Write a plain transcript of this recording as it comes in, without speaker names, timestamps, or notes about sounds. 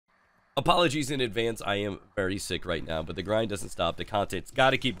Apologies in advance, I am very sick right now, but the grind doesn't stop. The content's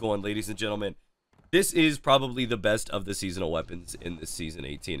got to keep going, ladies and gentlemen. This is probably the best of the seasonal weapons in this Season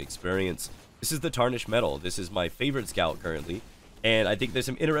 18 experience. This is the Tarnished Mettle. This is my favorite scout currently, and I think there's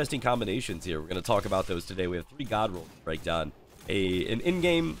some interesting combinations here. We're going to talk about those today. We have 3 god rolls to break down. An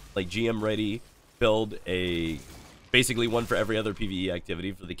in-game, like GM-ready build, basically one for every other PvE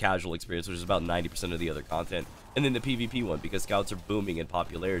activity for the casual experience, which is about 90% of the other content. And then the PvP one, because scouts are booming in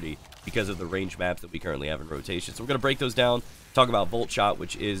popularity because of the range maps that we currently have in rotation. So we're going to break those down, talk about Voltshot,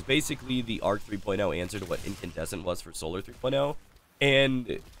 which is basically the Arc 3.0 answer to what Incandescent was for Solar 3.0.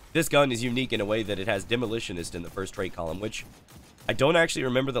 And this gun is unique in a way that it has Demolitionist in the first trait column, which I don't actually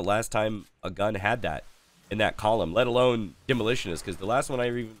remember the last time a gun had that in that column, let alone Demolitionist, because the last one I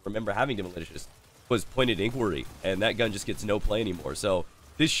even remember having Demolitionist was Pointed Inquiry, and that gun just gets no play anymore. So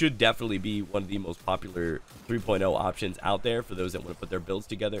this should definitely be one of the most popular 3.0 options out there for those that want to put their builds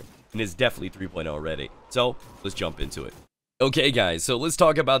together, and is definitely 3.0 already. So let's jump into it. Okay guys, so let's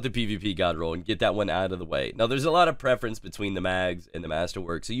talk about the PvP god roll and get that one out of the way. Now there's a lot of preference between the mags and the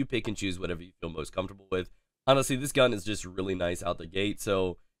masterwork, so you pick and choose whatever you feel most comfortable with. Honestly, this gun is just really nice out the gate,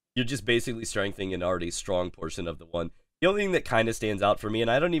 so you're just basically strengthening an already strong portion of the one. The only thing that kind of stands out for me, and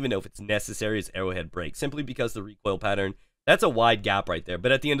I don't even know if it's necessary, is arrowhead break, simply because the recoil pattern, that's a wide gap right there.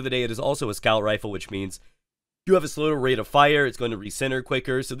 But at the end of the day, it is also a scout rifle, which means you have a slower rate of fire, it's going to recenter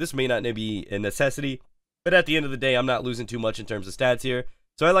quicker, so this may not be a necessity. But at the end of the day, I'm not losing too much in terms of stats here,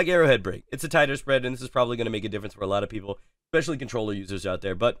 so I like arrowhead break. It's a tighter spread, and this is probably going to make a difference for a lot of people, especially controller users out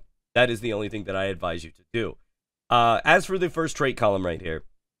there, but that is the only thing that I advise you to do. As for the first trait column right here,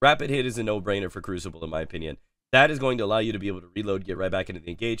 Rapid Hit is a no-brainer for Crucible, in my opinion. That is going to allow you to be able to reload, get right back into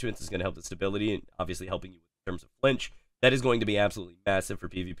the engagements. It's going to help the stability and obviously helping you in terms of flinch. That is going to be absolutely massive for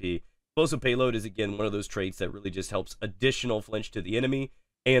PvP. Explosive Payload is, again, one of those traits that really just helps additional flinch to the enemy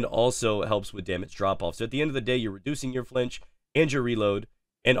and also helps with damage drop-off. So at the end of the day, you're reducing your flinch and your reload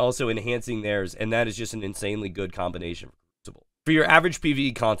and also enhancing theirs, and that is just an insanely good combination for Crucible. For your average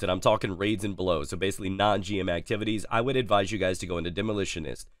PvE content, I'm talking raids and below, so basically non-GM activities, I would advise you guys to go into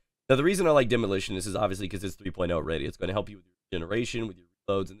Demolitionist. Now, the reason I like Demolitionist is obviously because it's 3.0 already. It's going to help you with your generation, with your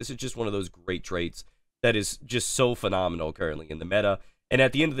reloads, and this is just one of those great traits that is just so phenomenal currently in the meta. And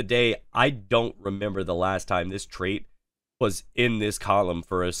at the end of the day, I don't remember the last time this trait was in this column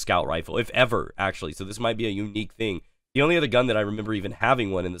for a scout rifle, if ever, actually. So this might be a unique thing. The only other gun that I remember even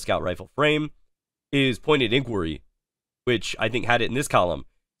having one in the scout rifle frame is Pointed Inquiry, which I think had it in this column.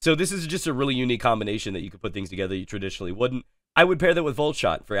 So this is just a really unique combination that you could put things together you traditionally wouldn't. I would pair that with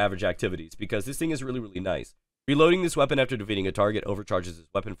Voltshot for average activities, because this thing is really, really nice. Reloading this weapon after defeating a target overcharges this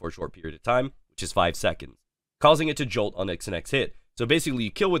weapon for a short period of time, which is 5 seconds, causing it to jolt on its next hit. So basically,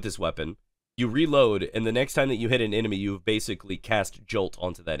 you kill with this weapon, you reload, and the next time that you hit an enemy, you've basically cast Jolt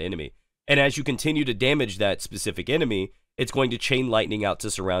onto that enemy. And as you continue to damage that specific enemy, it's going to chain lightning out to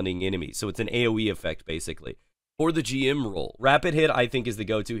surrounding enemies. So it's an AoE effect, basically. For the GM role, Rapid Hit, I think, is the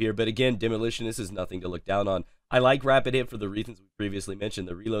go-to here. But again, Demolitionist is nothing to look down on. I like Rapid Hit for the reasons we previously mentioned.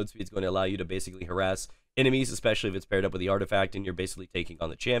 The reload speed is going to allow you to basically harass enemies, especially if it's paired up with the artifact and you're basically taking on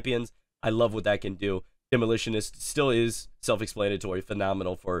the champions. I love what that can do. Demolitionist still is self-explanatory,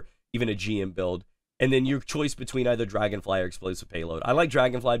 phenomenal for even a GM build. And then your choice between either Dragonfly or Explosive Payload. I like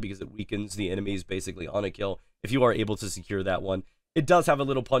Dragonfly because it weakens the enemies basically on a kill if you are able to secure that one. It does have a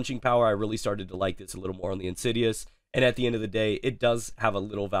little punching power. I really started to like this a little more on the Insidious. And at the end of the day, it does have a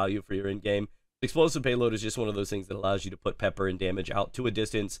little value for your in-game. Explosive Payload is just one of those things that allows you to put pepper and damage out to a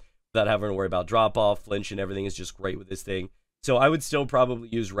distance without having to worry about drop-off, flinch, and everything is just great with this thing. So I would still probably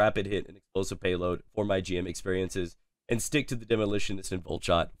use Rapid Hit and Explosive Payload for my GM experiences and stick to the Demolitionist and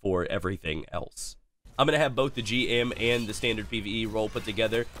Voltshot for everything else. I'm going to have both the GM and the standard PvE role put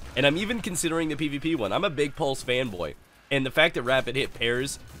together, and I'm even considering the PvP one. I'm a big Pulse fanboy, and the fact that Rapid Hit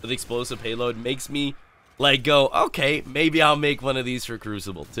pairs with Explosive Payload makes me like go, okay, maybe I'll make one of these for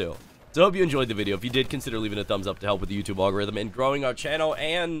Crucible too. So I hope you enjoyed the video. If you did, consider leaving a thumbs up to help with the YouTube algorithm and growing our channel,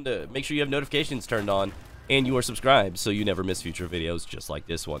 and make sure you have notifications turned on and you are subscribed so you never miss future videos just like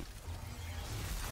this one.